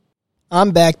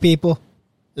I'm back, people.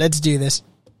 Let's do this.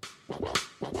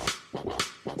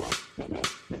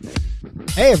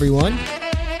 Hey, everyone.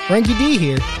 Frankie D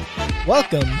here.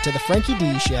 Welcome to the Frankie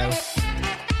D Show.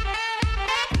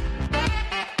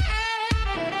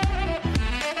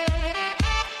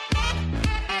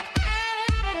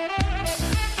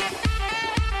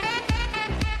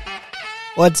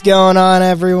 What's going on,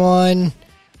 everyone?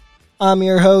 I'm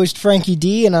your host, Frankie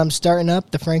D, and I'm starting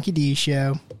up the Frankie D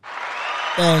Show.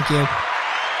 Thank you.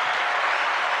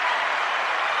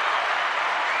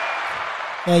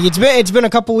 It's been a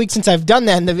couple weeks since I've done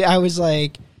that, and I was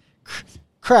like,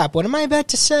 crap, what am I about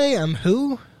to say? I'm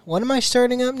who? What am I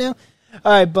starting up now?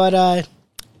 Alright, but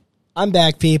I'm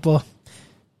back, people.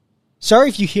 Sorry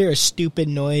if you hear a stupid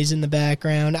noise in the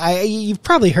background. You've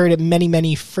probably heard it many,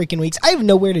 many freaking weeks. I have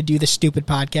nowhere to do this stupid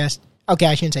podcast. Okay,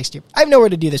 I shouldn't say stupid. I have nowhere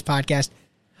to do this podcast.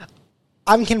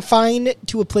 I'm confined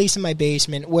to a place in my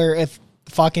basement where if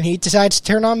the fucking heat decides to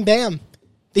turn on, bam,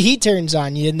 the heat turns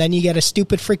on you, and then you get a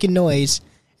stupid freaking noise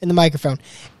in the microphone.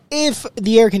 If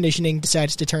the air conditioning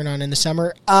decides to turn on in the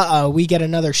summer, we get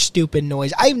another stupid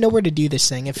noise. I have nowhere to do this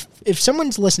thing. If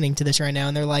someone's listening to this right now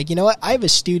and they're like, you know what, I have a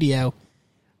studio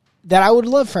that I would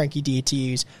love Frankie D to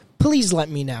use, please let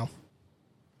me know.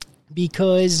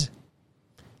 Because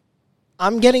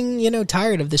I'm getting,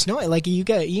 tired of this noise. Like, you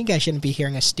guys shouldn't be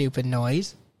hearing a stupid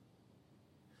noise.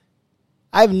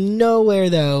 I have nowhere,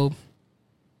 though,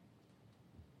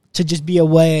 to just be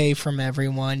away from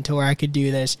everyone to where I could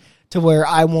do this, to where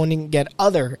I won't get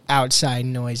other outside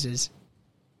noises.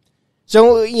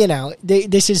 So,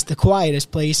 this is the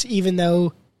quietest place, even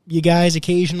though you guys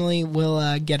occasionally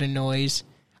will get a noise.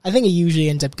 I think it usually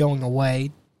ends up going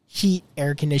away. Heat,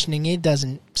 air conditioning, it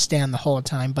doesn't stand the whole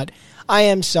time, but I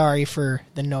am sorry for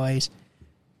the noise.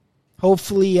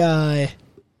 Hopefully,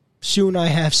 soon I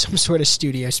have some sort of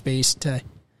studio space to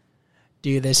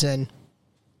do this in.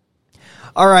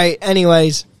 Alright,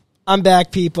 anyways, I'm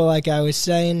back, people, like I was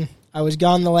saying. I was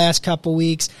gone the last couple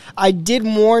weeks. I did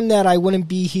warn that I wouldn't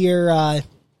be here,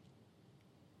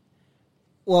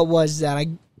 what was that? I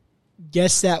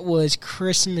guess that was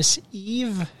Christmas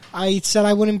Eve. I said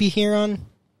I wouldn't be here on.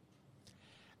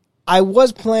 I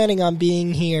was planning on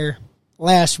being here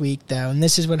last week, though, and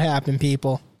this is what happened,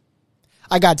 people.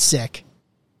 I got sick.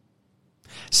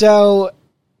 So,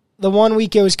 the one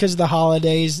week it was because of the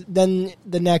holidays. Then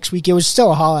the next week it was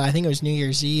still a holiday. I think it was New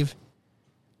Year's Eve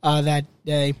that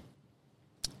day.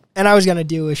 And I was going to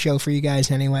do a show for you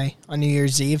guys anyway on New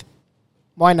Year's Eve.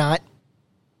 Why not?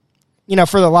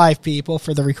 For the live people,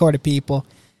 for the recorded people,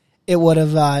 it would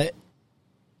have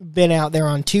been out there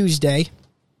on Tuesday.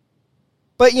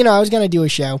 But, I was going to do a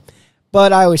show.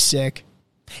 But I was sick.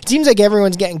 It seems like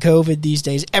everyone's getting COVID these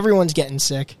days. Everyone's getting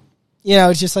sick.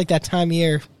 It's just like that time of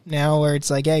year now where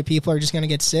it's like, hey, people are just going to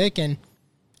get sick and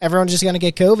everyone's just going to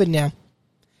get COVID now.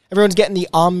 Everyone's getting the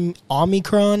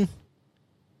Omicron.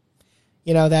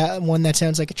 That one that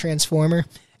sounds like a transformer.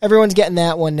 Everyone's getting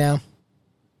that one now.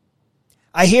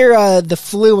 I hear the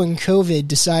flu and COVID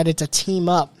decided to team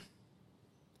up.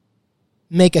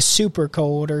 Make a super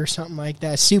cold or something like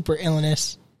that. Super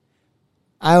illness.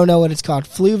 I don't know what it's called.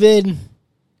 Fluvid.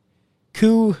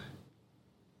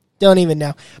 Don't even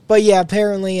know. But yeah,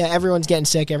 apparently everyone's getting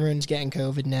sick. Everyone's getting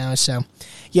COVID now. So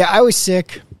yeah, I was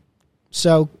sick.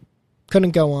 So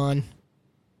couldn't go on.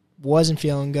 Wasn't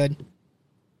feeling good.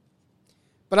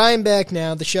 But I am back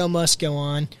now. The show must go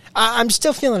on. I'm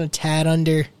still feeling a tad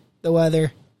under the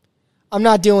weather. I'm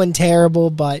not doing terrible,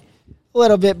 but a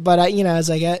little bit. But I was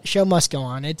like, show must go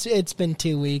on. It's been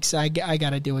 2 weeks. I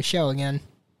got to do a show again.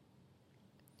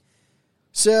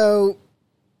 So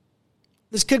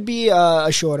this could be a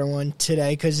shorter one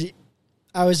today because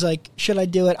I was like, should I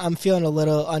do it? I'm feeling a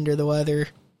little under the weather.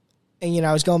 And,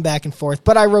 I was going back and forth.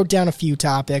 But I wrote down a few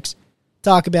topics.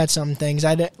 Talk about some things.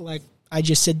 I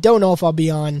just said, don't know if I'll be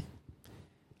on,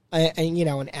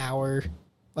 an hour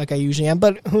like I usually am.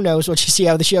 But who knows? We'll just see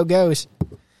how the show goes.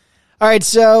 All right,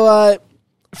 so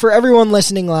for everyone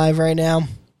listening live right now,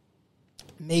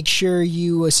 make sure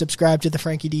you subscribe to the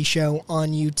Frankie D Show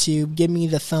on YouTube. Give me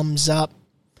the thumbs up.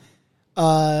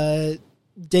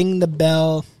 Ding the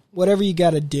bell. Whatever you got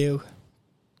to do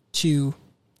to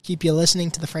keep you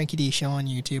listening to the Frankie D Show on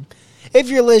YouTube. If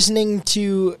you're listening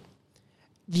to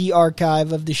the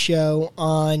archive of the show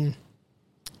on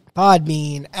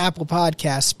Podbean, Apple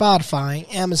Podcasts,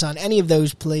 Spotify, Amazon, any of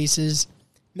those places,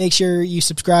 make sure you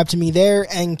subscribe to me there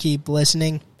and keep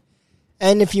listening.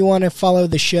 And if you want to follow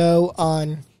the show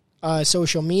on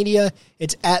social media,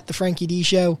 it's at The Frankie D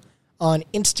Show on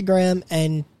Instagram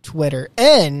and Twitter.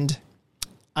 And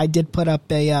I did put up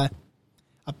a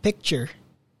picture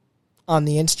on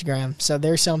the Instagram. So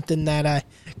there's something that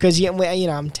because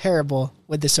I'm terrible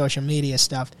with the social media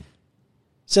stuff.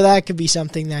 So that could be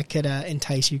something that could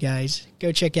entice you guys.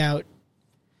 Go check out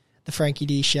the Frankie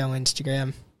D Show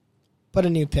Instagram. Put a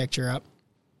new picture up.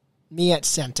 Me at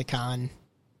Centicon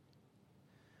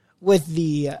with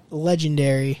the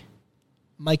legendary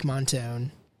Mike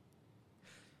Montone.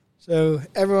 So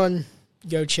everyone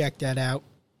go check that out.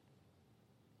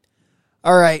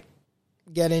 All right.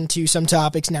 Get into some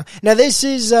topics now. Now, this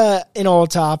is an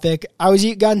old topic. I was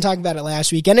going to talk about it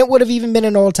last week, and it would have even been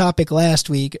an old topic last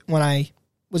week when I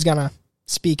was going to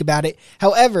speak about it.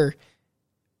 However,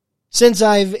 since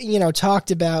I've,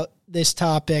 talked about this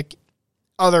topic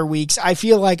other weeks, I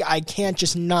feel like I can't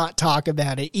just not talk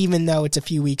about it, even though it's a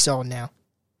few weeks old now.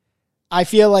 I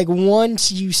feel like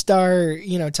once you start,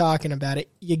 talking about it,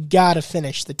 you gotta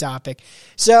finish the topic.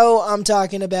 So I'm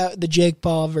talking about the Jake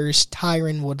Paul versus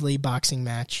Tyron Woodley boxing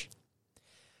match.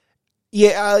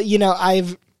 Yeah,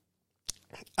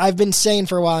 I've been saying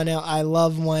for a while now, I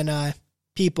love when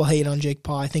people hate on Jake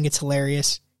Paul. I think it's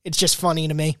hilarious. It's just funny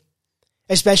to me,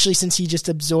 especially since he just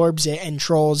absorbs it and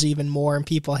trolls even more, and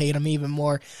people hate him even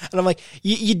more. And I'm like,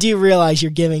 you do realize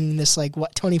you're giving this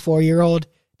 24-year-old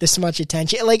this much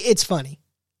attention. It's funny.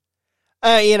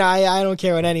 I don't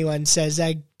care what anyone says.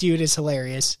 That dude is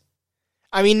hilarious.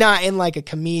 I mean, not in a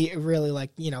comedic, really a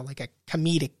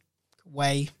comedic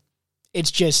way. It's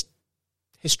just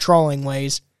his trolling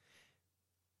ways.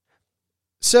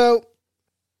 So,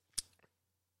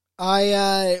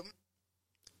 I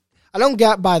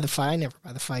don't buy the fight. I never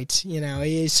buy the fights.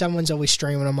 Someone's always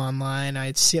streaming them online.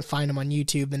 I'd find them on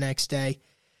YouTube the next day.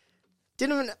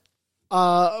 Didn't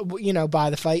buy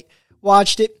the fight.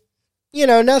 Watched it.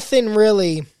 Nothing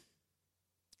really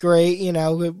great.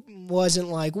 It wasn't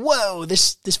like, whoa,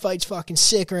 this fight's fucking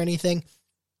sick or anything.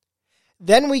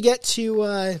 Then we get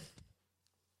to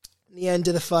the end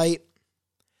of the fight,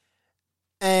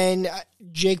 and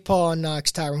Jake Paul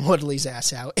knocks Tyron Woodley's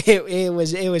ass out. It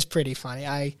was pretty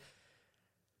funny.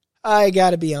 I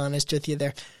gotta be honest with you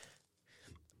there.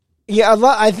 Yeah,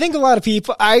 I think a lot of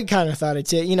people, I kind of thought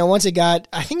it's it. Once it got,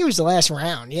 I think it was the last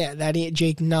round, that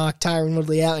Jake knocked Tyron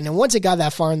Woodley out. And then once it got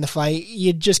that far in the fight,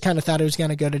 you just kind of thought it was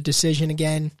going to go to decision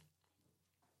again.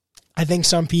 I think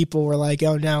some people were like,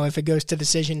 oh no, if it goes to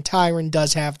decision, Tyron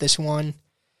does have this one.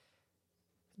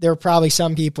 There were probably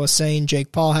some people saying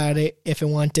Jake Paul had it if it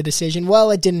went to decision.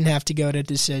 Well, it didn't have to go to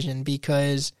decision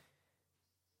because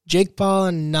Jake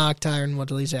Paul knocked Tyron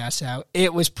Woodley's ass out.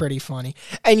 It was pretty funny.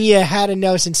 And you had to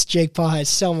know, since Jake Paul has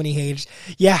so many haters,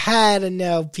 you had to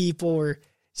know people were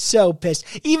so pissed.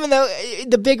 Even though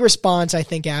the big response, I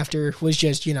think, after was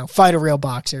just, fight a real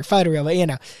boxer, fight a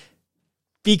real,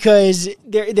 because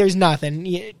there's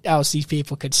nothing else these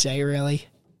people could say, really.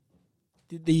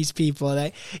 These people.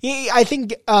 I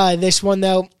think this one,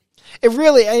 though, it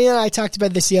really, I talked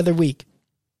about this the other week.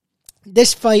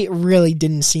 This fight really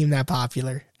didn't seem that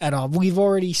popular at all. We've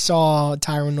already saw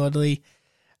Tyron Woodley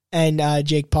and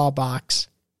Jake Paul box.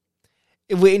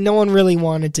 No one really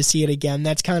wanted to see it again.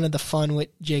 That's kind of the fun with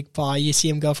Jake Paul. You see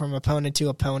him go from opponent to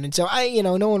opponent. So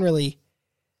no one really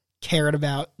cared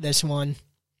about this one.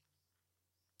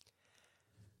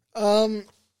 I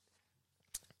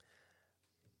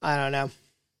don't know.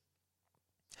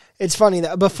 It's funny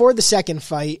that before the second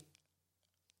fight,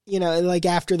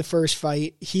 after the first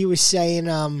fight, he was saying,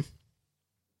 right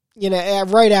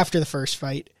after the first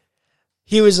fight,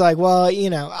 he was like, well,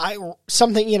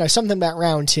 something about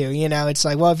round two, it's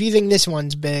like, well, if you think this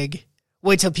one's big,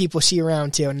 wait till people see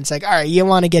round two. And it's like, all right, you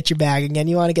want to get your bag again.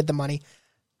 You want to get the money.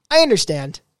 I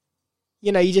understand.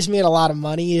 You just made a lot of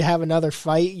money. You have another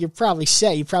fight. You're probably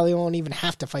set. You probably won't even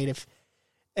have to fight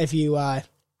if you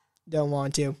don't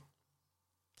want to.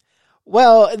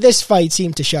 Well, this fight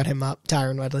seemed to shut him up,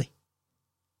 Tyron Woodley.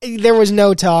 There was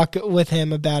no talk with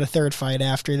him about a third fight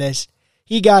after this.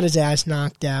 He got his ass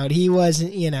knocked out. He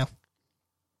wasn't, It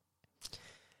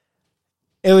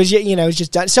was, it was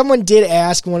just done. Someone did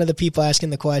ask, one of the people asking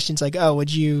the questions, like, oh,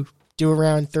 would you do a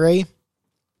round three?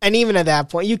 And even at that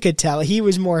point, you could tell he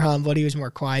was more humbled. He was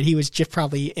more quiet. He was just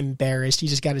probably embarrassed. He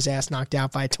just got his ass knocked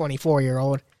out by a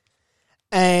 24-year-old.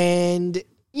 And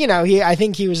I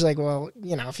think he was like, well,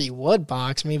 if he would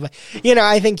box me, but,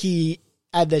 I think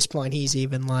at this point, he's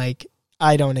even like,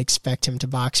 I don't expect him to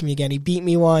box me again. He beat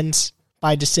me once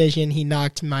by decision. He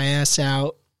knocked my ass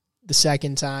out the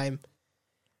second time.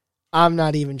 I'm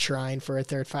not even trying for a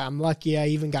third fight. I'm lucky I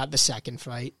even got the second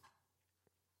fight.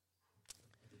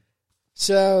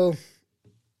 So,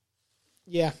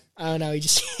 yeah, I don't know.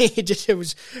 It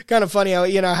was kind of funny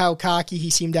how cocky he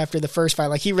seemed after the first fight.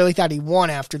 Like, he really thought he won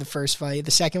after the first fight.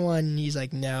 The second one, he's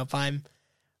like, nope,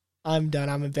 I'm done.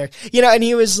 I'm embarrassed. And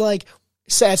he was like,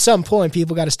 so at some point,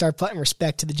 people got to start putting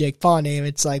respect to the Jake Paul name.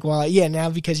 It's like, well, yeah, now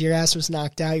because your ass was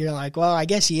knocked out, you're like, well, I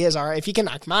guess he is all right. If he can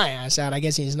knock my ass out, I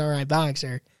guess he's an all right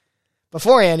boxer.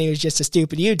 Beforehand, he was just a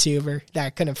stupid YouTuber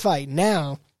that couldn't fight.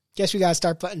 Now, guess we got to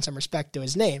start putting some respect to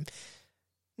his name.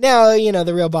 Now,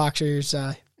 the real boxers,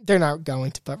 they're not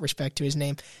going to put respect to his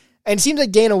name. And it seems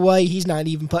like Dana White, he's not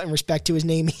even putting respect to his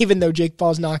name, even though Jake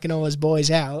Paul's knocking all his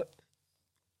boys out.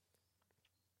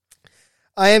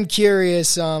 I am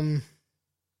curious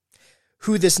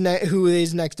who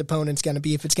his next opponent's going to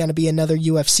be. If it's going to be another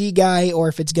UFC guy, or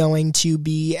if it's going to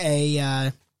be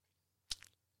an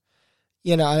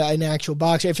actual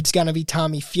boxer. If it's going to be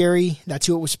Tommy Fury, that's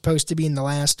who it was supposed to be in the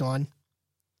last one.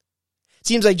 It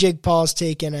seems like Jake Paul's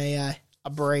taking a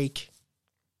break.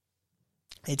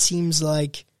 It seems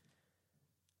like,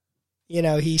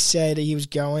 he said he was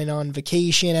going on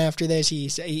vacation after this.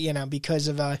 He's, because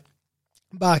of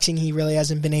boxing, he really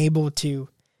hasn't been able to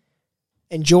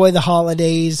enjoy the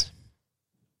holidays.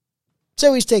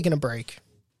 So he's taking a break.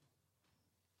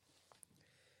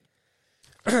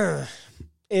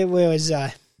 It was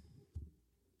I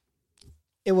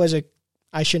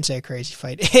shouldn't say a crazy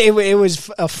fight. It was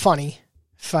a funny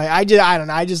fight. I don't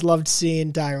know. I just loved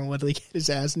seeing Tyron Woodley get his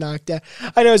ass knocked out.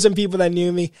 I know some people that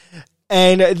knew me,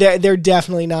 and they're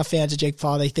definitely not fans of Jake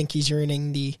Paul. They think he's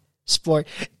ruining the sport.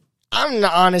 I'm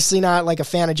honestly not like a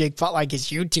fan of Jake Paul, like his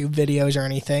YouTube videos or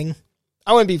anything.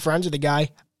 I wouldn't be friends with the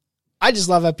guy. I just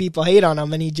love how people hate on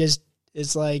him, and he just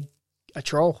is like a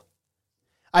troll.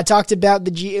 I talked about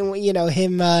him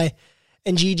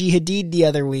and Gigi Hadid the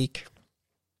other week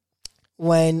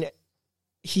when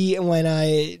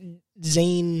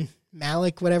Zayn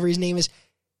Malik, whatever his name is,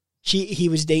 he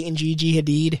was dating Gigi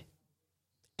Hadid,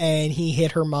 and he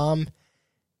hit her mom,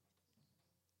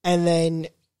 and then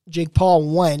Jake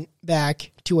Paul went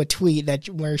back to a tweet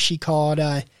where she called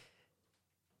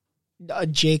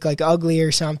Jake like ugly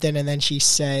or something, and then she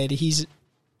said he's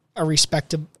a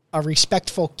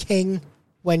respectful king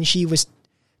when she was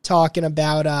talking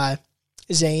about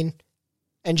Zayn,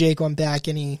 and Jake went back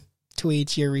and he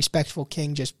tweets, "You're a respectful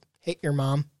king, just hit your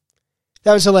mom."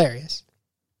 That was hilarious.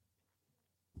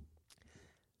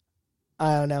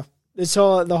 I don't know.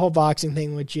 The whole boxing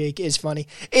thing with Jake is funny.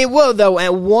 It will, though,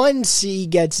 and once he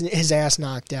gets his ass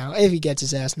knocked out, if he gets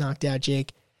his ass knocked out,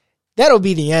 Jake, that'll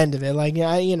be the end of it. Like,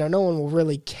 no one will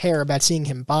really care about seeing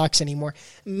him box anymore.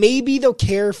 Maybe they'll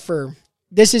care for,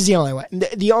 this is the only way.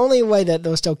 The only way that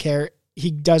they'll still care, he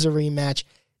does a rematch,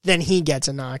 then he gets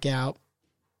a knockout.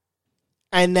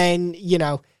 And then,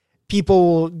 people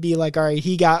will be like, all right,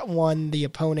 he got one, the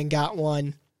opponent got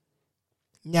one.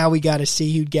 Now we got to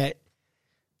see who'd get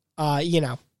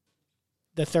the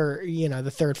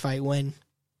third fight win.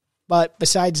 But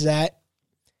besides that,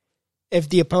 if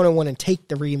the opponent wouldn't take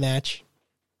the rematch,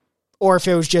 or if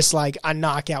it was just like a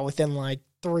knockout within like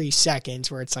 3 seconds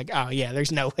where it's like, oh yeah,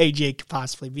 there's no way Jake could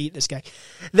possibly beat this guy,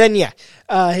 then yeah,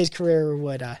 his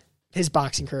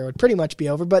boxing career would pretty much be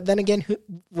over. But then again,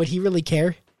 would he really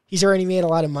care? He's already made a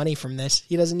lot of money from this.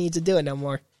 He doesn't need to do it no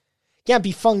more. Can't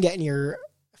be fun getting your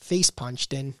face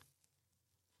punched in.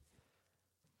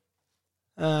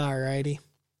 Alrighty.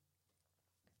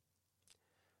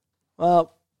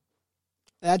 Well,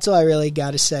 that's all I really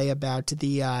got to say about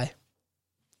the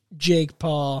Jake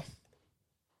Paul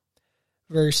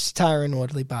versus Tyron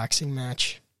Woodley boxing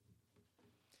match.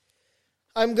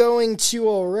 I'm going to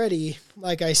already,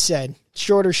 like I said,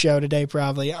 shorter show today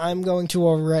probably. I'm going to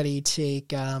already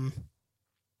take my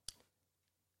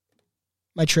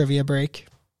trivia break,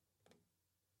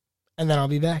 and then I'll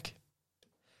be back.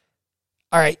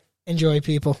 All right, enjoy,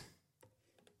 people.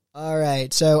 All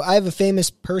right, so I have a famous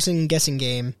person guessing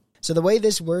game. So the way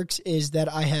this works is that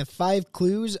I have 5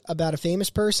 clues about a famous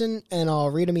person, and I'll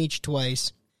read them each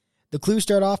twice. The clues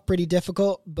start off pretty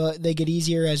difficult, but they get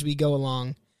easier as we go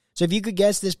along. So if you could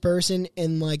guess this person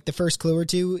in like the first clue or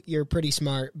two, you're pretty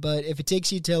smart. But if it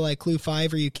takes you to like clue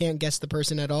 5 or you can't guess the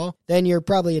person at all, then you're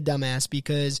probably a dumbass,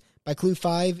 because by clue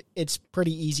 5, it's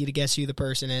pretty easy to guess who the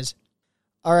person is.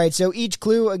 All right, so each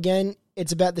clue, again,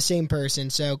 it's about the same person.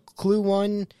 So clue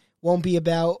 1 won't be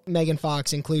about Megan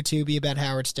Fox, and clue 2 be about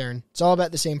Howard Stern. It's all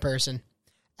about the same person.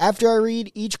 After I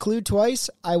read each clue twice,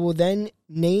 I will then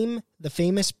name the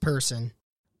famous person.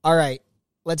 All right,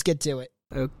 let's get to it.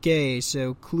 Okay,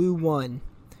 so clue 1.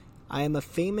 I am a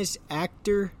famous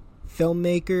actor,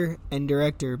 filmmaker, and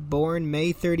director born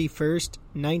May 31st,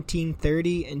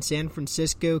 1930 in San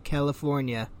Francisco,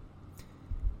 California.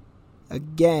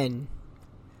 Again,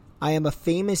 I am a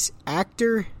famous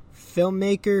actor,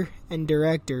 filmmaker, and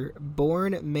director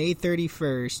born May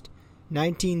 31st,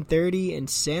 1930 in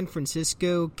San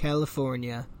Francisco,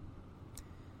 California.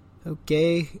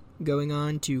 Okay, going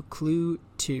on to Clue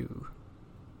 2.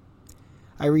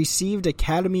 I received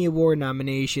Academy Award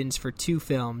nominations for 2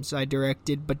 films I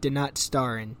directed but did not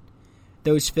star in.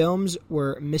 Those films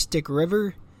were Mystic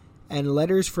River and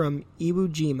Letters from Iwo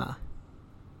Jima.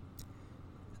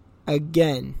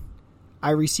 Again, I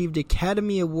received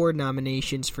Academy Award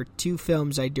nominations for 2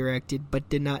 films I directed but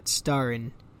did not star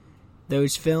in.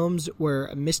 Those films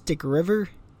were Mystic River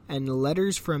and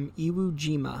Letters from Iwo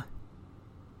Jima.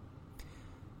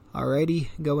 Alrighty,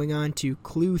 going on to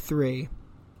Clue 3.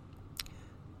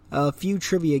 A few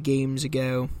trivia games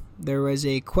ago, there was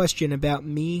a question about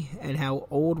me and how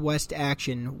Old West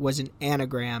Action was an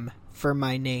anagram for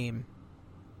my name.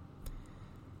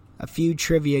 A few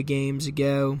trivia games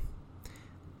ago,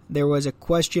 there was a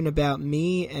question about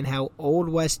me and how Old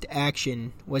West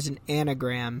Action was an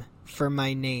anagram for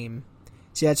my name.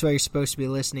 See, that's why you're supposed to be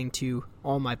listening to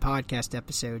all my podcast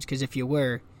episodes, because if you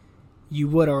were, you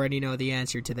would already know the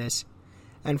answer to this.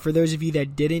 And for those of you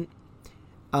that didn't,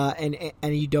 and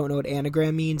you don't know what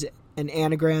anagram means, an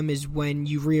anagram is when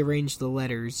you rearrange the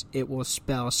letters, it will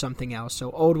spell something else.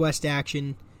 So Old West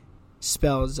Action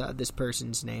spells this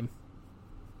person's name.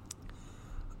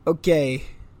 Okay,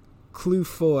 Clue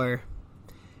 4.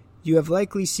 You have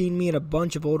likely seen me in a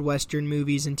bunch of old Western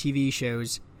movies and TV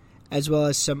shows, as well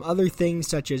as some other things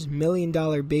such as $1 Million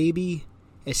Baby,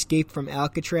 Escape from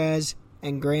Alcatraz,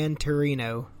 and Gran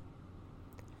Torino.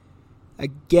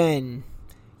 Again,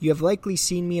 you have likely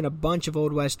seen me in a bunch of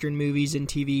old Western movies and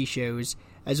TV shows,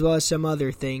 as well as some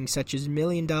other things such as $1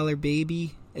 Million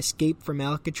Baby, Escape from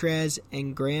Alcatraz,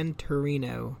 and Gran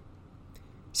Torino.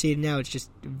 See, now it's just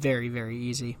very, very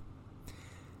easy.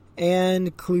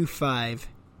 And Clue 5.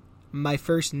 My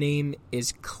first name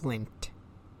is Clint.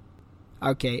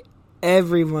 Okay,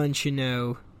 everyone should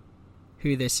know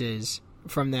who this is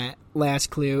from that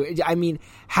last clue. I mean,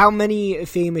 how many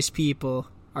famous people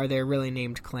are there really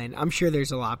named Clint? I'm sure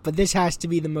there's a lot, but this has to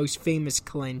be the most famous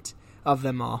Clint of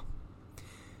them all.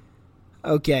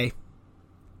 Okay.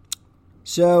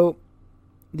 So,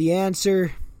 the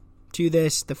answer to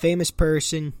this, the famous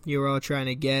person you were all trying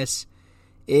to guess,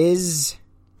 is...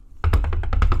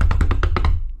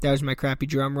 That was my crappy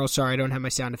drum roll. Sorry, I don't have my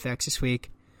sound effects this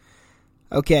week.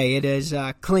 Okay, it is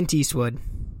Clint Eastwood.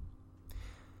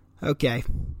 Okay,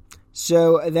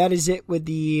 so that is it with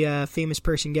the famous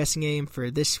person guessing game for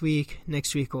this week.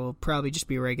 Next week will probably just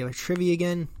be regular trivia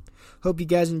again. Hope you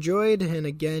guys enjoyed, and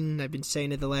again, I've been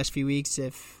saying it the last few weeks,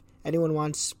 if anyone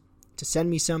wants to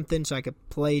send me something so I could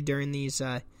play during these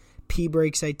pee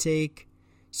breaks I take,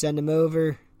 send them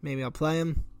over, maybe I'll play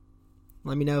them.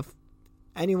 Let me know if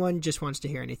anyone just wants to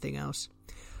hear anything else.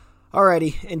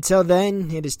 Alrighty, until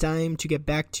then, it is time to get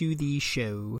back to the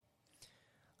show.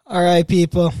 Alright,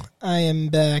 people, I am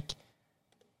back.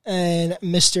 And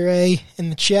Mr. A in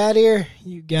the chat here,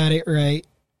 you got it right.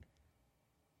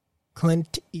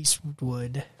 Clint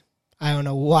Eastwood. I don't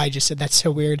know why I just said that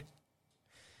so weird.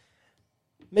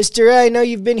 Mr. A, I know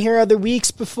you've been here other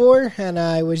weeks before, and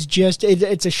I was just...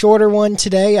 It's a shorter one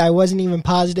today. I wasn't even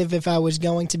positive if I was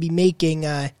going to be making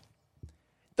the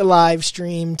live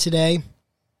stream today.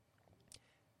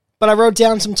 But I wrote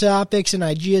down some topics, and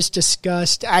I just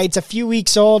discussed... it's a few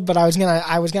weeks old, but I was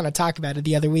gonna talk about it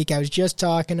the other week. I was just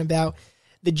talking about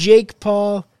the Jake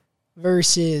Paul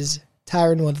versus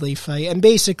Tyron Woodley fight. And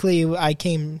basically, what I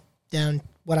came down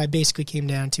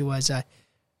to was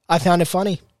I found it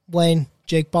funny when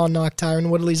Jake Paul knocked Tyron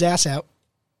Woodley's ass out.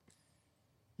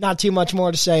 Not too much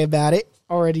more to say about it.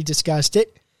 Already discussed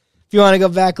it. If you want to go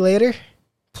back later,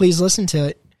 please listen to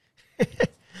it.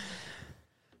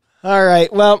 All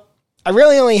right, well, I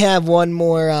really only have one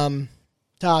more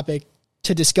topic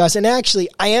to discuss. And actually,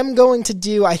 I am going to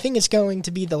do, I think it's going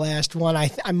to be the last one.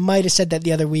 I might have said that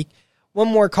the other week. One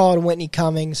more call to Whitney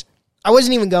Cummings. I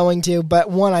wasn't even going to, but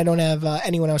one, I don't have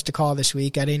anyone else to call this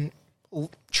week. I didn't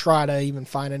try to even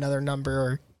find another number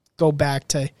or go back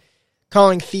to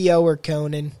calling Theo or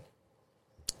Conan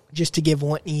just to give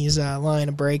Whitney's line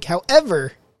a break.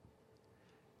 However,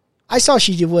 I saw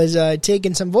she was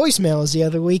taking some voicemails the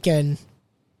other weekend.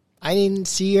 I didn't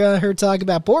see her talk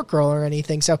about pork roll or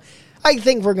anything, so I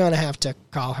think we're going to have to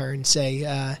call her and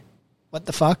say, what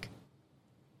the fuck?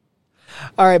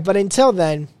 All right, but until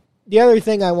then, the other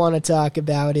thing I want to talk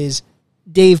about is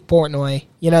Dave Portnoy,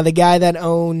 the guy that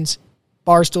owns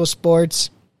Barstool Sports.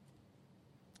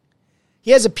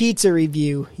 He has a pizza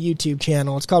review YouTube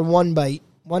channel. It's called One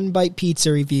Bite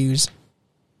Pizza Reviews.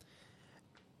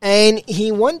 And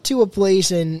he went to a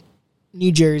place in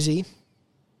New Jersey,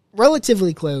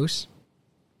 relatively close.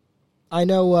 I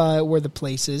know where the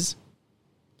place is.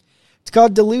 It's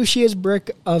called DeLucia's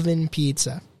Brick Oven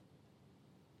Pizza.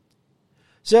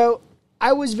 So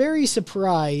I was very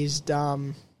surprised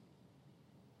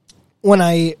when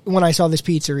I saw this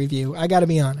pizza review. I got to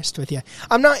be honest with you.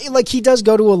 I'm not like, he does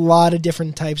go to a lot of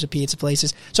different types of pizza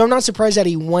places, so I'm not surprised that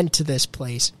he went to this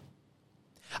place.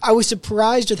 I was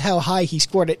surprised with how high he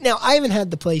scored it. Now, I haven't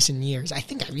had the place in years. I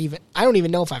don't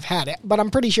even know if I've had it, but I'm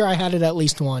pretty sure I had it at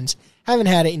least once. Haven't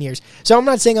had it in years. So I'm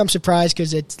not saying I'm surprised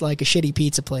because it's like a shitty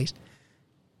pizza place.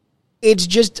 It's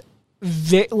just,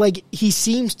 like, he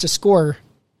seems to score.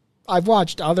 I've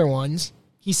watched other ones.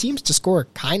 He seems to score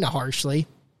kind of harshly.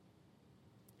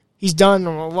 He's done,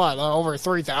 over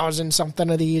 3,000 something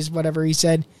of these, whatever he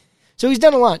said. So he's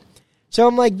done a lot. So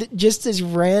I'm like, just this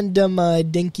random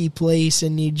dinky place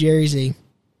in New Jersey,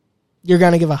 you're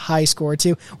going to give a high score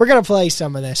to. We're going to play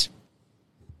some of this.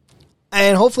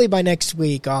 And hopefully by next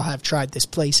week, I'll have tried this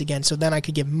place again, so then I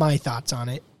could give my thoughts on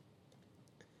it.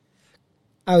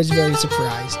 I was very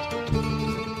surprised.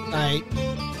 All right.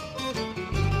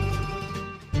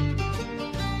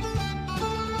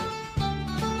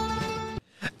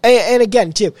 And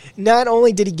again, too, not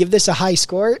only did he give this a high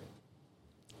score,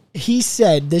 he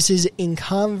said this is in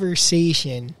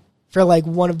conversation for, like,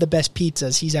 one of the best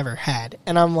pizzas he's ever had.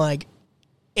 And I'm like,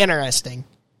 interesting.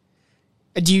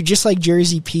 Do you just like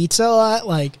Jersey pizza a lot?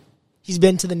 Like, he's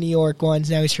been to the New York ones,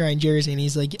 now he's trying Jersey, and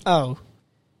he's like, oh,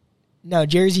 no,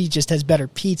 Jersey just has better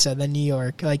pizza than New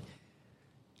York. Like,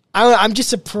 I'm just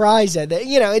surprised at that.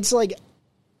 You know, it's like,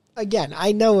 again,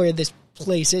 I know where this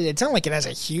place is. It's not like it has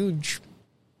a huge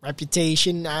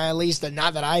reputation, at least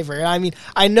not that I've heard. I mean,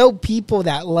 I know people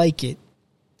that like it,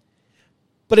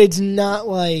 but it's not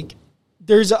like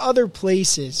there's other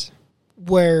places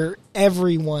where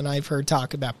everyone I've heard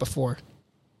talk about before.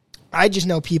 I just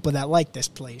know people that like this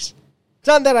place. It's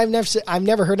not that I've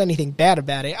never heard anything bad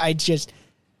about it.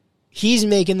 He's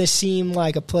making this seem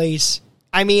like a place.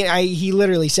 I mean, he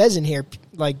literally says in here,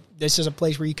 like, this is a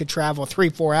place where you could travel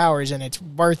 3-4 hours and it's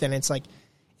worth it. And it's like,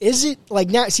 is it? Like,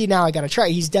 now I got to try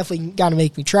it. He's definitely got to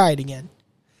make me try it again.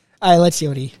 All right, let's see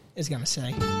what he is going to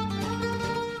say.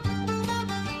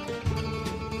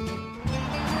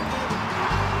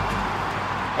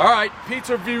 All right,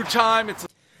 pizza review time.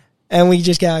 And we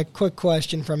just got a quick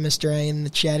question from Mr. A in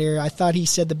the chat here. I thought he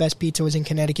said the best pizza was in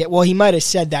Connecticut. Well, he might have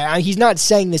said that. He's not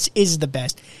saying this is the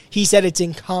best. He said it's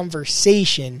in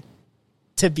conversation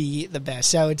to be the best.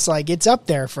 So it's like, it's up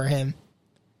there for him.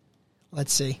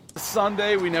 Let's see.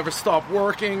 Sunday, we never stop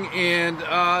working, and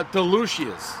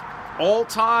DeLucia's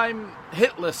all-time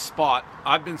hit list spot.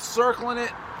 I've been circling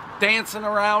it, dancing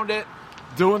around it,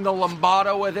 doing the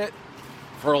lambada with it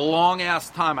for a long-ass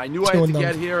time. I knew I had to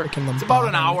get here. It's about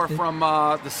an hour from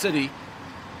the city.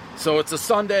 So it's a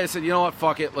Sunday. I said, you know what,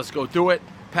 fuck it, let's go do it.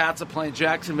 Pats are playing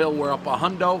Jacksonville. We're up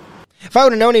 $100. If I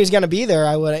would have known he was going to be there,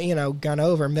 I would have, gone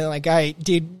over and been like, all right,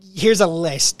 dude, here's a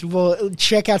list. We'll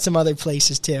check out some other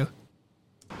places, too.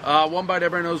 One Bite,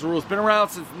 everybody knows the rules. Been around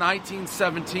since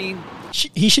 1917.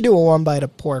 He should do a one bite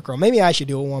of pork roll. Maybe I should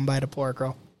do a one bite of pork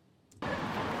roll.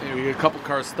 Yeah, we get a couple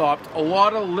cars stopped. A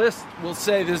lot of lists will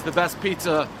say this is the best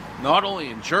pizza, not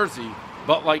only in Jersey,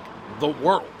 but like the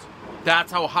world.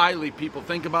 That's how highly people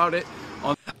think about it.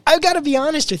 I've got to be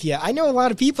honest with you. I know a lot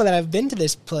of people that have been to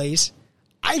this place.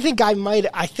 I think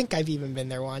I've even been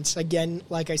there once. Again,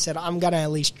 like I said, I'm going to at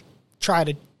least try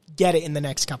to get it in the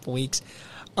next couple weeks.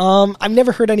 I've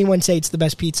never heard anyone say it's the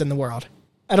best pizza in the world.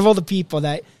 Out of all the people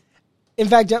that... In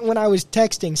fact, when I was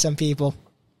texting some people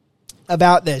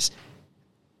about this,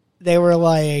 they were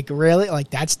like, really? Like,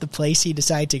 that's the place he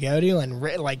decided to go to? And,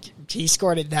 like, he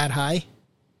scored it that high?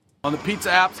 On the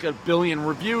pizza app, it's got 1 billion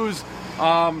reviews.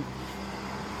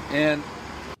 And...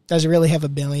 Does it really have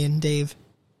 1 billion, Dave?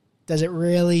 Does it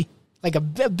really? Like, a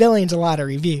billion's a lot of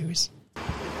reviews.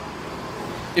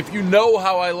 If you know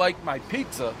how I like my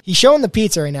pizza... He's showing the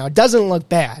pizza right now. It doesn't look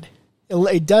bad.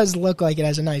 It does look like it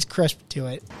has a nice crisp to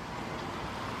it.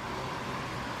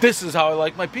 This is how I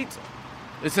like my pizza.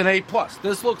 It's an A+.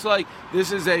 This looks like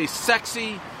this is a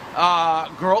sexy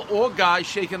girl or guy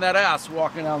shaking that ass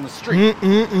walking down the street.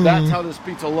 That's how this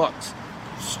pizza looks.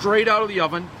 Straight out of the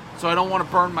oven, so I don't want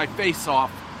to burn my face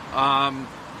off.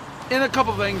 And a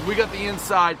couple things. We got the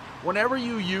inside. Whenever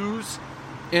you use...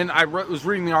 And I was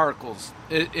reading the articles,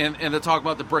 and they talk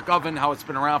about the brick oven, how it's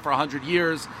been around for 100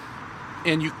 years,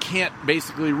 and you can't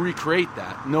basically recreate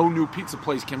that. No new pizza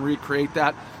place can recreate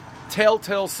that.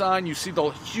 Telltale sign, you see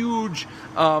the huge,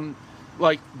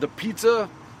 like the pizza,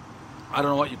 I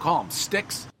don't know what you call them,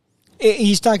 sticks?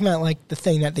 He's talking about like the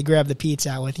thing that they grab the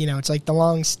pizza out with. It's like the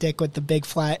long stick with the big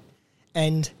flat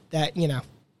end that,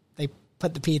 they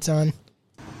put the pizza on.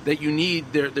 That you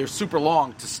need, they're super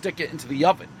long to stick it into the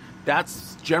oven.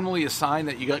 that's generally a sign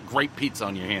that you got great pizza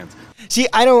on your hands. See,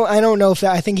 I don't know if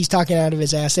that, I think he's talking out of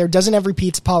his ass there. Doesn't every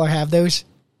pizza parlor have those?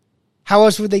 How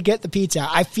else would they get the pizza?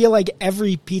 I feel like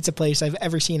every pizza place I've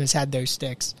ever seen has had those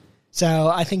sticks.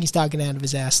 So I think he's talking out of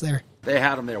his ass there. They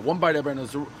had them there. One bite, everyone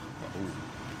knows the rules.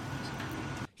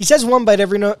 He says one bite,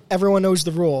 everyone knows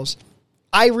the rules.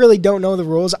 I really don't know the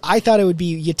rules. I thought it would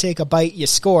be you take a bite, you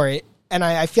score it. And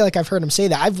I feel like I've heard him say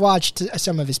that. I've watched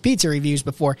some of his pizza reviews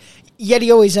before, yet he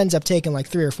always ends up taking like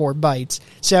 3 or 4 bites.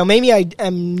 So maybe I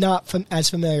am not as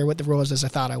familiar with the rules as I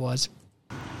thought I was.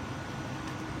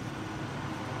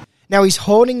 Now he's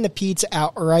holding the pizza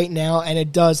out right now, and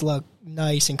it does look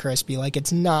nice and crispy. Like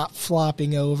it's not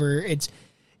flopping over.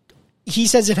 He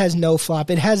says it has no flop.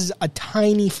 It has a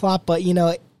tiny flop, but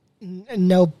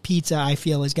no pizza I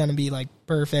feel is going to be like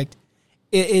perfect.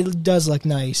 It does look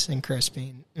nice and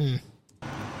crispy.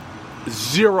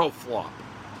 Zero flop.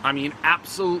 I mean,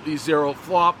 absolutely zero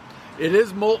flop. It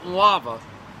is molten lava,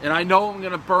 and I know I'm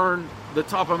going to burn the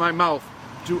top of my mouth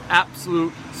to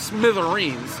absolute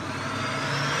smithereens.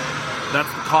 That's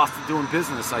the cost of doing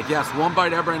business, I guess. One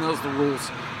bite, everybody knows the rules.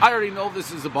 I already know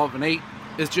this is above an 8.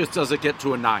 It just doesn't get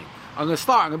to a 9. I'm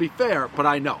going to be fair, but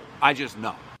I know. I just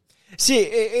know.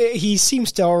 See, he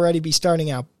seems to already be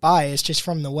starting out biased just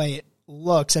from the way it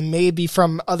looks, and maybe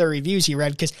from other reviews he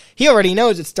read, because he already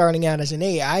knows it's starting out as an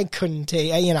 8. I couldn't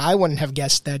take, I wouldn't have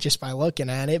guessed that just by looking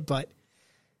at it, but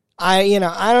I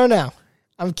don't know.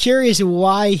 I'm curious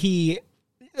why he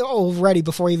already,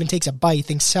 before he even takes a bite,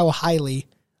 thinks so highly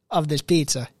of this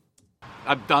pizza.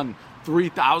 I've done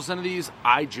 3,000 of these.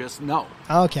 I just know.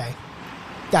 Okay.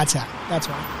 That's how. That's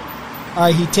why. All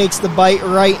right, he takes the bite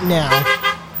right now.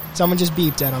 Someone just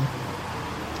beeped at him.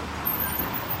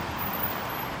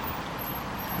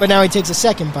 But now he takes a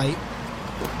second bite.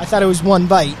 I thought it was 1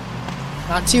 bite,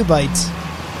 not 2 bites.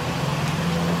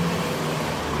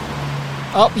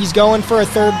 Oh, he's going for a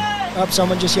third. Oh,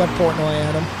 someone just yelled Portnoy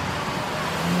at him.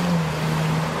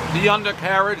 The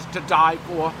undercarriage to die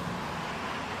for.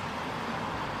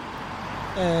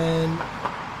 And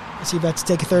is he about to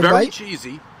take a third Very bite? Very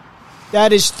cheesy.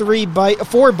 That is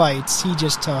 4 bites he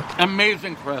just took.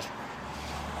 Amazing crisp.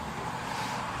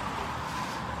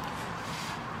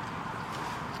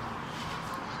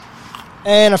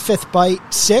 And a 5th bite.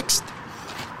 6th?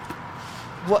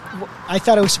 What? I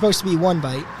thought it was supposed to be 1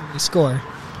 bite. The score.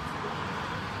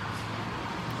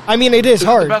 I mean, it is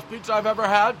hard. The best pizza I've ever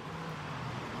had.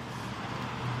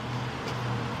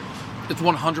 It's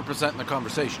 100% in the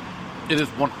conversation. It is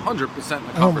 100% in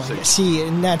the conversation. Oh, see,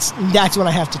 and that's what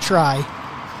I have to try.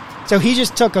 So he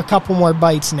just took a couple more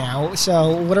bites now.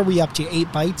 So what are we up to?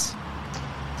 8 bites?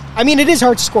 I mean, it is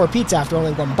hard to score pizza after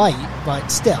only 1 bite, but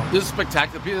still. This is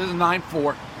spectacular. This is a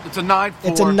 9.4. It's a 9.4.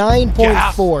 It's a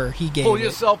 9.4 he gave Pull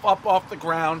yourself up off the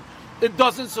ground. It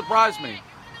doesn't surprise me.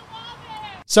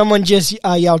 Someone just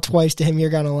yelled twice to him, "You're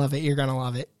going to love it. You're going to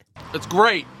love it." It's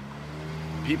great.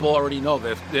 People already know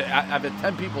this. I've had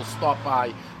 10 people stop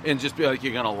by and just be like,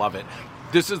 "You're going to love it."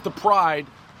 This is the pride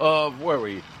of, where are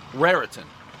we? Raritan.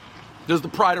 This is the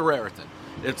pride of Raritan.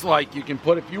 It's like you can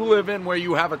put, if you live in where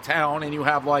you have a town and you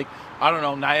have like, I don't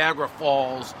know, Niagara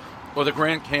Falls or the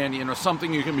Grand Canyon or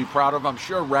something you can be proud of. I'm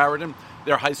sure Raritan,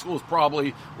 their high school is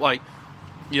probably like,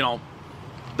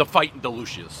 the fight in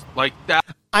DeLucia's. Like that.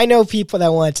 I know people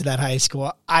that went to that high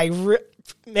school.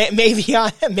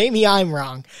 Maybe I'm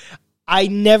wrong. I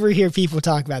never hear people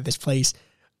talk about this place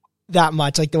that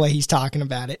much, like the way he's talking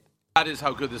about it. That is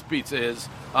how good this pizza is.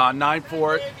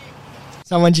 9.4.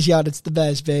 Someone just yelled, "It's the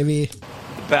best, baby."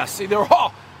 The best. See, they're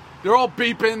all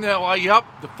beeping. They're like, "Yep,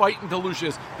 the fight in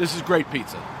DeLucia's. This is great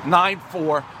pizza."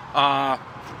 9.4.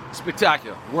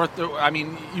 Spectacular. Worth the. I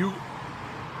mean,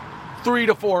 3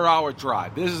 to 4 hour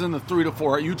drive. This is in the 3 to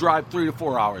 4. You drive 3 to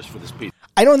 4 hours for this pizza.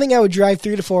 I don't think I would drive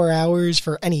 3 to 4 hours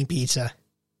for any pizza.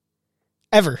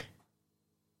 Ever.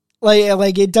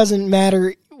 Like it doesn't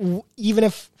matter, even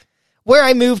if where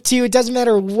I move to, it doesn't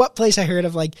matter what place I heard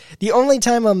of. Like, the only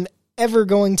time I'm ever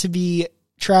going to be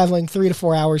traveling 3 to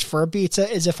 4 hours for a pizza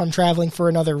is if I'm traveling for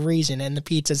another reason and the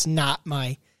pizza's not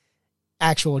my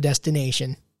actual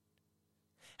destination.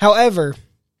 However,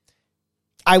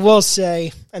 I will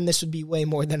say, and this would be way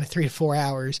more than a 3 to 4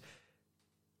 hours,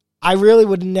 I really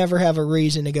would never have a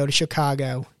reason to go to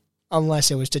Chicago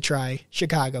unless it was to try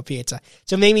Chicago pizza.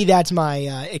 So maybe that's my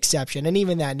exception. And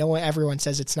even that, everyone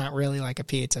says it's not really like a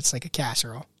pizza. It's like a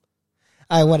casserole.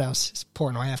 What else does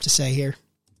Portnoy have to say here?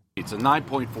 It's a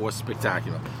 9.4,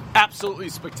 spectacular. Absolutely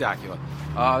spectacular.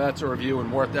 That's a review and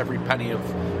worth every penny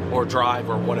or drive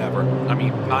or whatever. I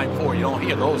mean, 9.4, you don't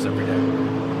hear those every day.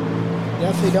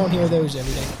 Definitely don't hear those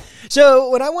every day. So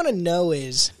what I want to know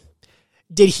is,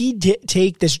 did he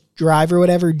take this drive or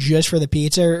whatever just for the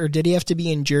pizza, or did he have to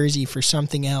be in Jersey for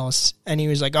something else? And he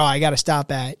was like, oh, I got to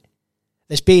stop at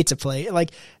this pizza place.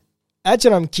 Like, that's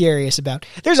what I'm curious about.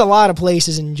 There's a lot of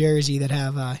places in Jersey that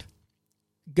have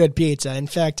good pizza. In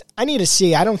fact, I need to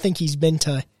see. I don't think he's been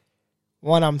to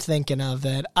one I'm thinking of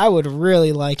that I would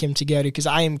really like him to go to, because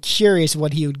I am curious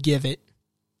what he would give it.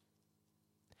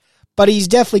 But he's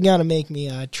definitely going to make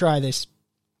me try this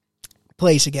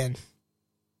place again.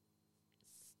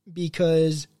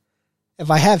 Because if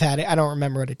I have had it, I don't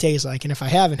remember what it tastes like. And if I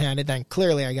haven't had it, then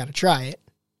clearly I got to try it.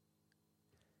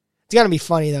 It's going to be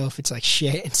funny, though, if it's like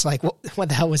shit. It's like, what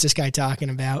the hell was this guy talking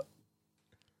about?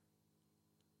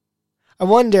 I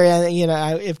wonder,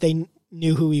 if they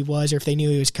knew who he was or if they knew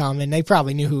he was coming. They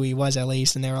probably knew who he was at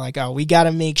least. And they were like, oh, we got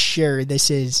to make sure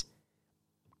this is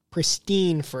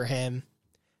pristine for him.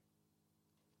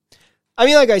 I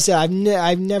mean, like I said,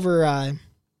 I've never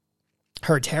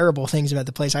heard terrible things about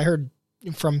the place. I heard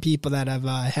from people that have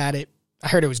had it. I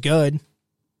heard it was good.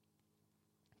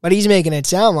 But he's making it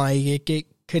sound like it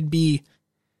could be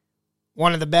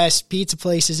one of the best pizza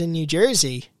places in New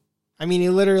Jersey. I mean, he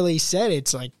literally said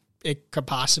it's like it could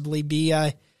possibly be,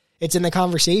 it's in the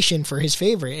conversation for his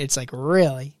favorite. It's like,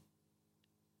 really?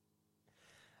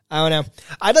 I don't know.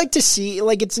 I'd like to see,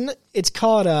 like, it's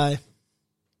called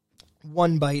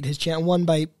One Bite, his channel, One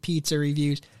Bite Pizza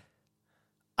Reviews.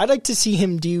 I'd like to see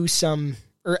him do some,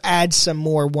 or add some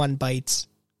more One Bites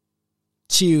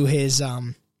to his,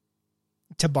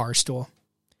 to Barstool.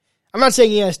 I'm not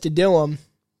saying he has to do them.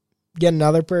 Get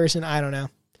another person, I don't know.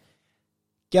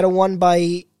 Get a One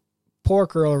Bite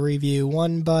pork roll review,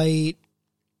 One Bite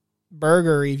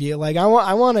burger review. Like, I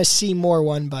want to see more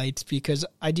One Bites, because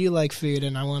I do like food,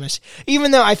 and I want to,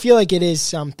 even though I feel like it is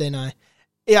something, I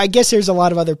guess there's a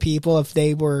lot of other people, if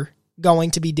they were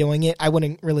going to be doing it, I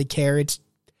wouldn't really care. It's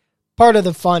part of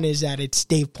the fun is that it's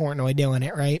Dave Portnoy doing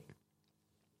it, right?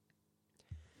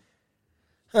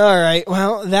 All right,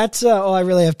 well, that's all I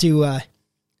really have to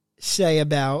say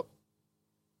about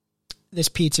this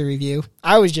pizza review.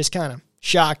 I was just kind of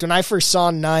shocked. When I first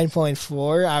saw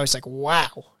 9.4, I was like,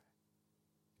 wow.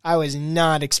 I was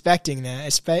not expecting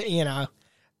that.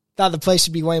 Thought the place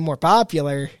would be way more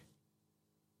popular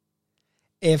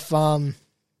if, if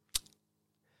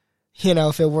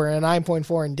it were a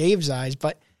 9.4 in Dave's eyes.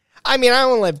 But, I mean, I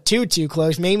don't live too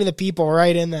close. Maybe the people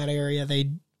right in that area, they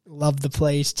love the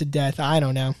place to death. I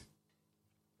don't know.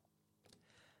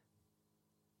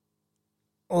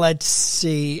 Let's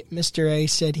see. Mr. A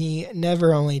said he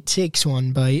never only takes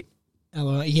one bite.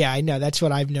 LOL. Yeah, I know. That's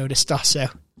what I've noticed also.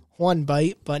 One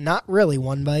bite, but not really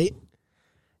one bite.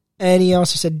 And he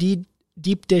also said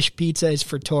deep dish pizza is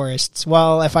for tourists.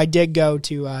 Well, if I did go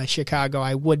to Chicago,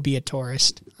 I would be a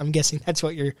tourist. I'm guessing that's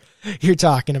what you're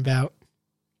talking about.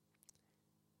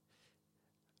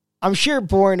 I'm sure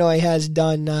Portnoy has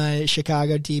done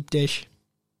Chicago deep dish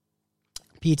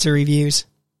pizza reviews.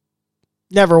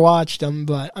 Never watched them,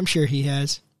 but I'm sure he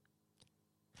has.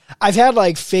 I've had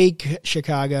like fake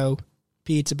Chicago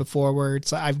pizza before where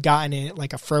it's like I've gotten it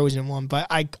like a frozen one, but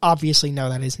I obviously know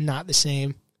that is not the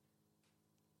same.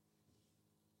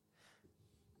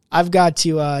 I've got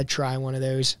to try one of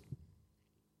those.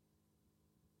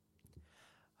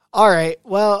 All right.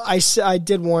 Well, I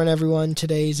did warn everyone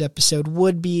today's episode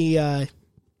would be a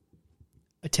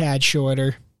tad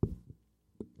shorter.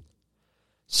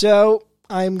 So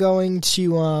I'm going to,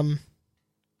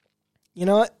 you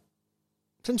know what?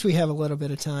 Since we have a little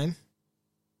bit of time,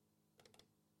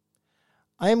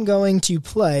 I am going to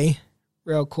play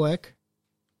real quick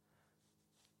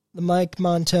the Mike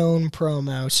Montone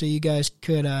promo. So you guys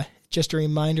could, just a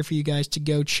reminder for you guys to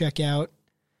go check out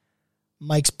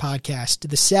Mike's podcast,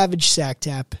 The Savage Sack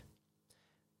Tap.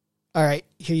 All right,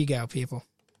 here you go, people.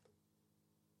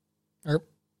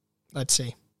 Let's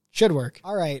see. Should work.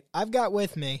 All right, I've got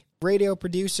with me radio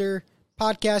producer,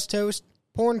 podcast host,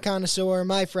 porn connoisseur,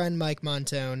 my friend Mike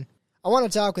Montone. I want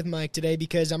to talk with Mike today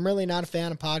because I'm really not a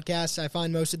fan of podcasts. I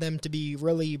find most of them to be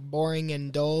really boring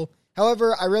and dull.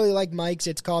 However, I really like Mike's.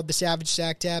 It's called The Savage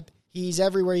Sack Tap. He's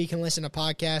everywhere you can listen to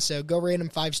podcasts, so go rate him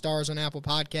 5 stars on Apple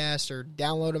Podcasts or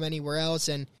download him anywhere else,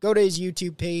 and go to his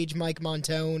YouTube page, Mike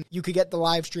Montone. You could get the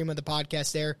live stream of the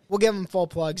podcast there. We'll give him full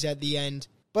plugs at the end.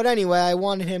 But anyway, I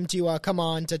wanted him to come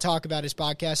on to talk about his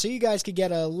podcast so you guys could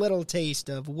get a little taste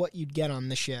of what you'd get on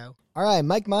the show. All right,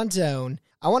 Mike Montone.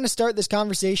 I want to start this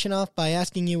conversation off by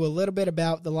asking you a little bit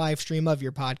about the live stream of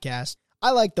your podcast.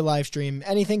 I like the live stream.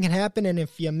 Anything can happen, and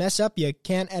if you mess up, you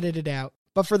can't edit it out.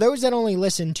 But for those that only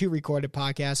listen to recorded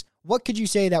podcasts, what could you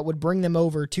say that would bring them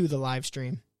over to the live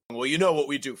stream? Well, you know what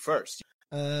we do first.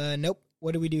 Nope.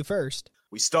 What do we do first?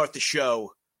 We start the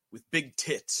show with big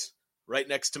tits right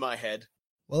next to my head.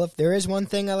 Well, if there is one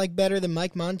thing I like better than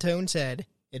Mike Montone's head,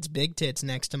 it's big tits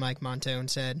next to Mike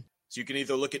Montone's head. So you can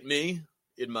either look at me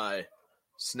in my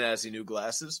snazzy new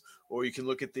glasses, or you can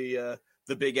look at the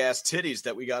big-ass titties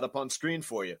that we got up on screen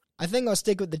for you. I think I'll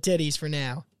stick with the titties for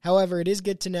now. However, it is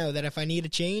good to know that if I need a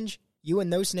change, you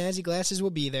and those snazzy glasses will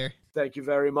be there. Thank you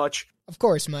very much. Of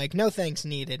course, Mike. No thanks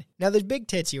needed. Now, those big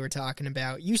tits you were talking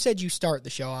about, you said you start the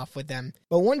show off with them.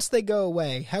 But once they go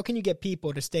away, how can you get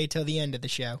people to stay till the end of the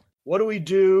show? What do we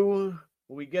do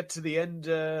when we get to the end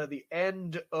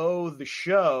of the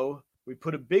show? We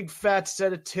put a big fat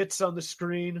set of tits on the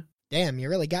screen. Damn, you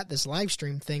really got this live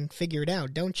stream thing figured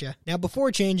out, don't you? Now,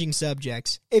 before changing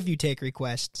subjects, if you take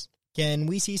requests, can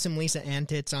we see some Lisa Ann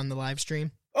tits on the live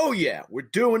stream? Oh yeah, we're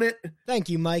doing it. Thank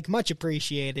you, Mike. Much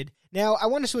appreciated. Now, I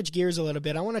want to switch gears a little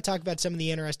bit. I want to talk about some of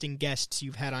the interesting guests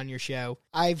you've had on your show.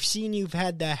 I've seen you've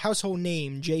had the household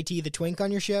name JT the Twink on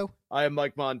your show. I am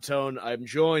Mike Montone. I'm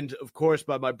joined, of course,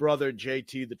 by my brother,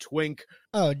 JT the Twink.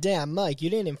 Oh, damn, Mike, you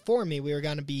didn't inform me we were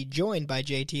going to be joined by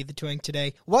JT the Twink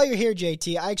today. While you're here,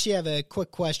 JT, I actually have a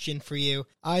quick question for you.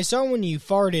 I saw when you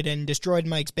farted and destroyed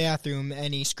Mike's bathroom,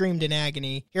 and he screamed in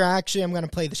agony. Here, actually, I'm going to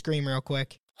play the scream real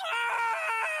quick.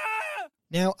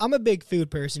 Now, I'm a big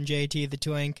food person, JT the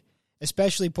Twink,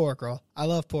 especially pork roll. I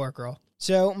love pork roll.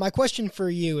 So, my question for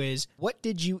you is, what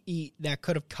did you eat that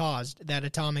could have caused that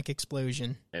atomic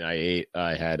explosion? And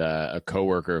I had a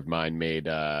coworker of mine made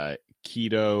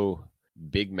keto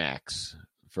Big Macs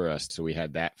for us. So we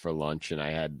had that for lunch, and I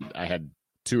had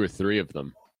 2 or 3 of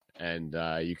them. And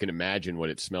you can imagine what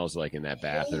it smells like in that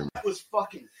bathroom. That was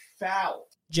fucking foul.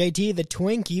 JT the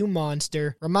Twink, you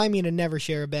monster. Remind me to never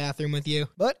share a bathroom with you.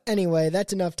 But anyway,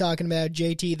 that's enough talking about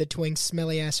JT the Twink's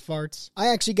smelly-ass farts. I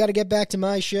actually got to get back to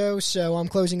my show, so I'm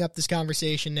closing up this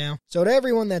conversation now. So to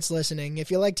everyone that's listening,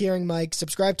 if you liked hearing Mike,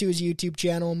 subscribe to his YouTube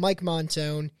channel, Mike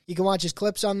Montone. You can watch his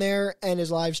clips on there and his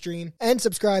live stream, and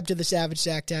subscribe to the Savage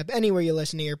Sack Tab anywhere you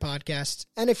listen to your podcasts.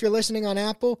 And if you're listening on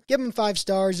Apple, give him 5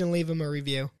 stars and leave him a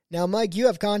review. Now, Mike, you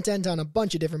have content on a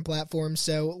bunch of different platforms,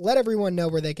 so let everyone know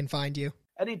where they can find you.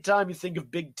 Anytime you think of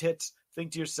big tits,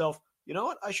 think to yourself, you know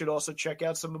what? I should also check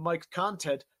out some of Mike's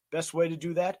content. Best way to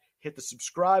do that, hit the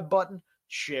subscribe button,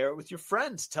 share it with your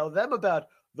friends. Tell them about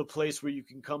the place where you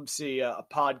can come see a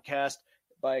podcast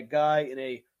by a guy in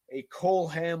a Cole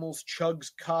Hamels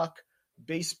Chugs Cock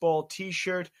baseball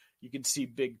t-shirt. You can see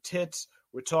big tits.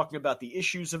 We're talking about the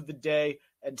issues of the day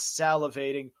and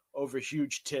salivating over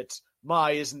huge tits.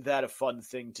 My, isn't that a fun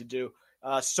thing to do?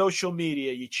 Social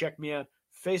media, you check me out.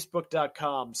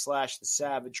 Facebook.com/The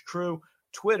Savage Crew,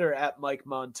 Twitter at Mike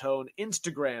Montone,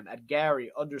 Instagram at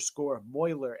Gary_Moyler,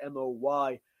 MOYLER.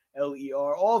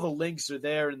 All the links are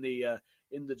there in the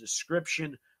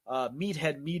description.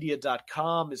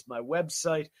 Meatheadmedia.com is my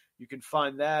website. You can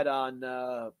find that on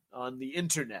the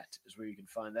internet is where you can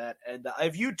find that. And I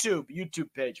have YouTube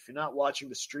page. If you're not watching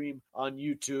the stream on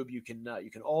YouTube, you can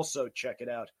also check it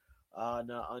out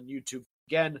on YouTube.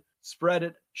 Again, spread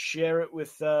it, share it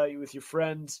with your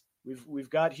friends. We've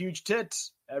got huge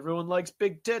tits. Everyone likes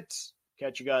big tits.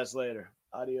 Catch you guys later.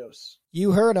 Adios.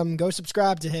 You heard him. Go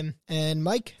subscribe to him. And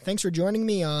Mike, thanks for joining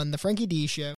me on the Frankie D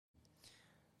Show.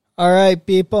 All right,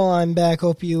 people, I'm back.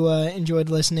 Hope you enjoyed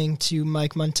listening to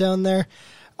Mike Montone there.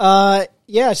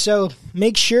 So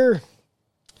make sure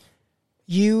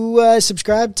you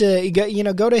subscribe to,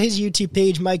 go to his YouTube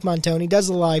page, Mike Montone. He does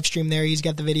the live stream there. He's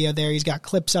got the video there. He's got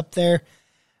clips up there.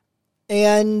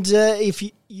 And if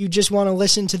you just want to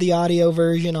listen to the audio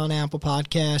version on Apple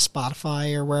Podcasts,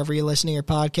 Spotify, or wherever you listen to your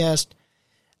podcast,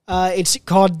 it's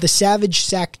called the Savage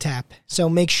Sack Tap. So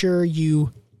make sure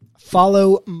you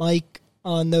follow Mike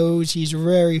on those. He's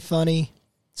very funny.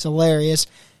 It's hilarious.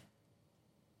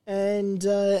 And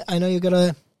I know you got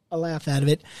a laugh out of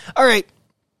it. All right.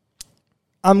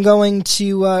 I'm going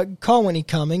to call Whitney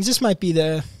Cummings. This might be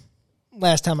the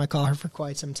last time I call her for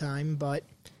quite some time, but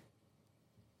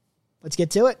let's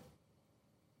get to it.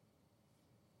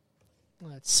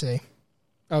 Let's see.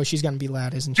 Oh, she's going to be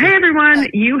loud, isn't she? Hey, everyone.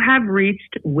 You have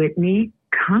reached Whitney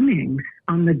Cummings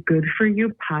on the Good For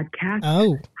You podcast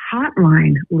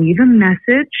hotline. Leave a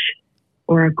message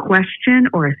or a question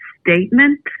or a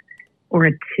statement or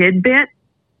a tidbit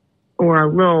or a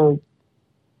little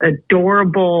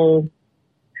adorable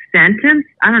sentence.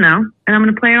 I don't know. And I'm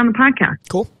going to play it on the podcast.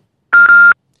 Cool.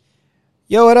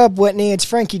 Yo, what up, Whitney? It's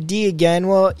Frankie D again.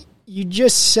 Well, you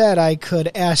just said I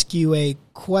could ask you a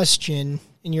question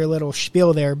in your little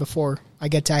spiel there before I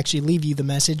get to actually leave you the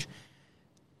message.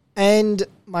 And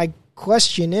my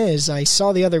question is, I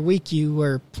saw the other week you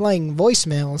were playing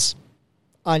voicemails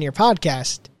on your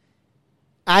podcast.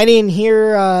 I didn't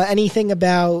hear anything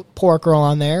about Pork Roll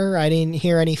on there. I didn't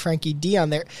hear any Frankie D on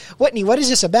there. Whitney, what is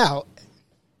this about?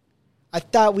 I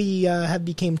thought we have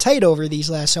became tight over these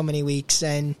last so many weeks,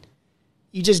 and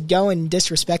you just go and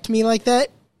disrespect me like that?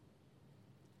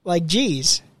 Like,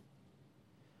 geez.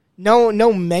 No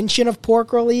mention of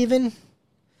Pork Roll even?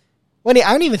 Whitney,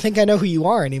 I don't even think I know who you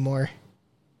are anymore.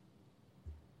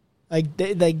 Like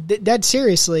that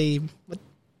seriously,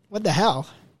 what the hell?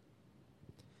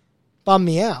 Bum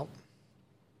me out.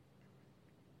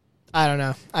 I don't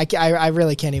know. I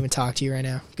really can't even talk to you right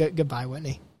now. Goodbye,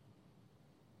 Whitney.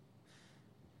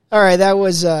 All right, that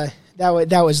was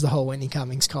the whole Whitney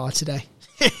Cummings call today.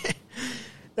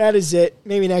 That is it.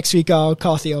 Maybe next week I'll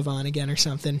call Theo Vaughn again or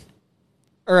something,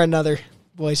 or another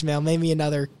voicemail. Maybe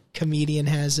another comedian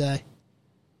has a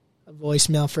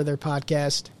voicemail for their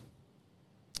podcast.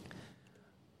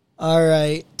 All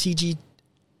right, TGY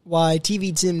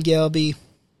TV Tim Gilby.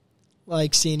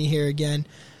 Like seeing you here again.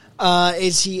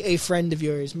 Is he a friend of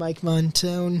yours? Mike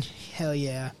Montone? Hell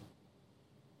yeah.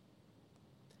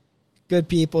 Good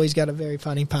people. He's got a very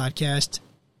funny podcast.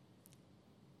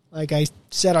 Like I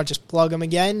said, I'll just plug him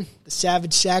again. The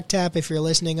Savage Sack Tap if you're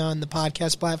listening on the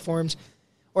podcast platforms.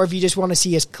 Or if you just want to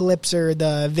see his clips or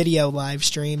the video live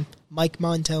stream, Mike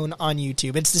Montone on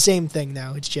YouTube. It's the same thing,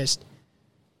 though. It's just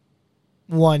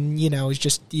one, it's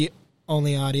just the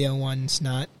only audio one's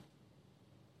not.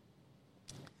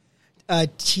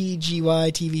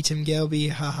 TGY TV Tim Gilby,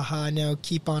 ha ha ha, no,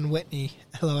 keep on Whitney,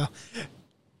 lol.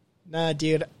 Nah,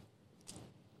 dude.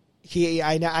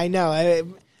 I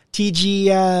know.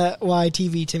 TGY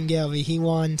TV Tim Gilby, he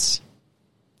wants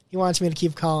me to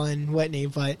keep calling Whitney,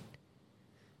 but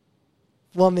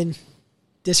woman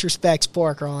disrespects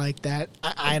Pork Roll like that.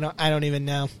 I don't even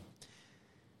know.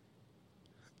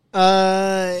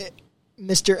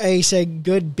 Mr. A said,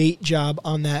 good beat job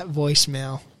on that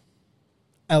voicemail.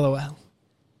 LOL.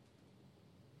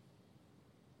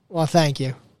 Well, thank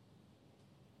you.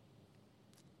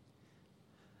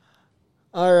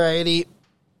 Alrighty.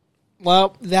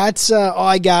 Well, that's all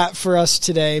I got for us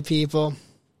today, people.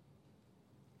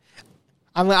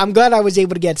 I'm glad I was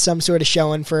able to get some sort of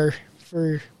showing for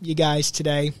you guys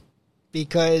today,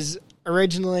 because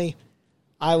originally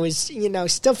I was,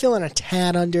 still feeling a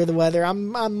tad under the weather. I'm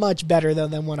much better though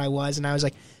than what I was, and I was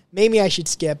like, maybe I should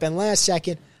skip. And last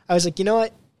second, I was like, you know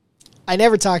what? I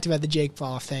never talked about the Jake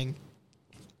Paul thing.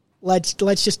 Let's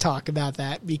just talk about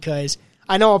that, because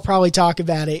I know I'll probably talk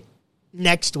about it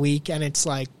next week, and it's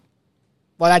like,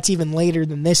 well, that's even later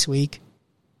than this week.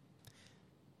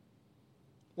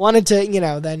 Wanted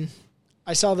to, then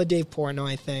I saw the Dave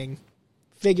Portnoy thing.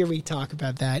 Figure we talk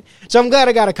about that. So I'm glad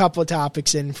I got a couple of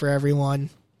topics in for everyone.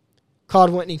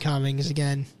 Called Whitney Cummings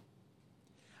again.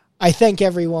 I thank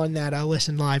everyone that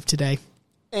listened live today.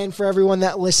 And for everyone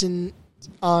that listened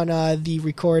on the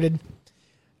recorded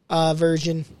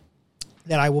version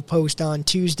that I will post on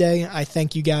Tuesday, I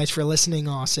thank you guys for listening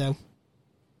also.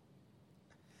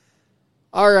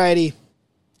 Alrighty.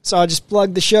 So I'll just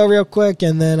plug the show real quick,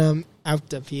 and then I'm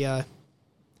out of here.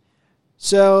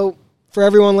 So for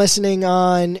everyone listening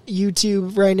on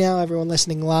YouTube right now, everyone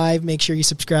listening live, make sure you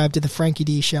subscribe to the Frankie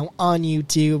D Show on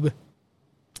YouTube.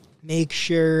 Make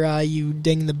sure you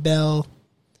ding the bell.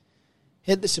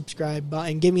 Hit the subscribe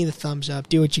button. Give me the thumbs up.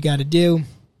 Do what you got to do.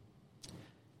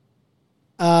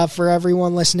 For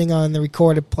everyone listening on the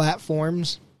recorded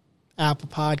platforms, Apple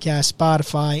Podcasts,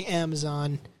 Spotify,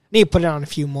 Amazon. Need to put it on a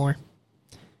few more.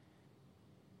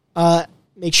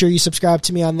 Make sure you subscribe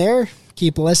to me on there.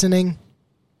 Keep listening.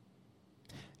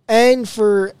 And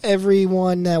for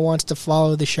everyone that wants to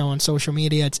follow the show on social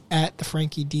media, it's at The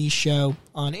Frankie D Show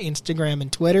on Instagram and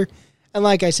Twitter. And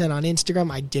like I said, on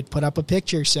Instagram, I did put up a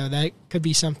picture, so that could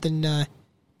be something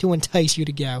to entice you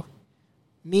to go.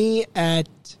 Me at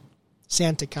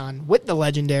SantaCon with the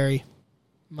legendary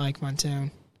Mike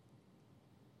Montone.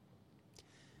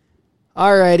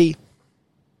 Alrighty.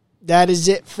 That is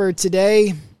it for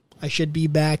today. I should be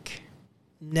back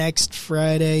next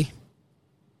Friday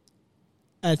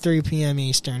at 3 p.m.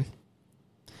 Eastern.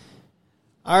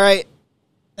 Alright.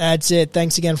 That's it.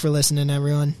 Thanks again for listening,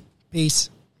 everyone. Peace.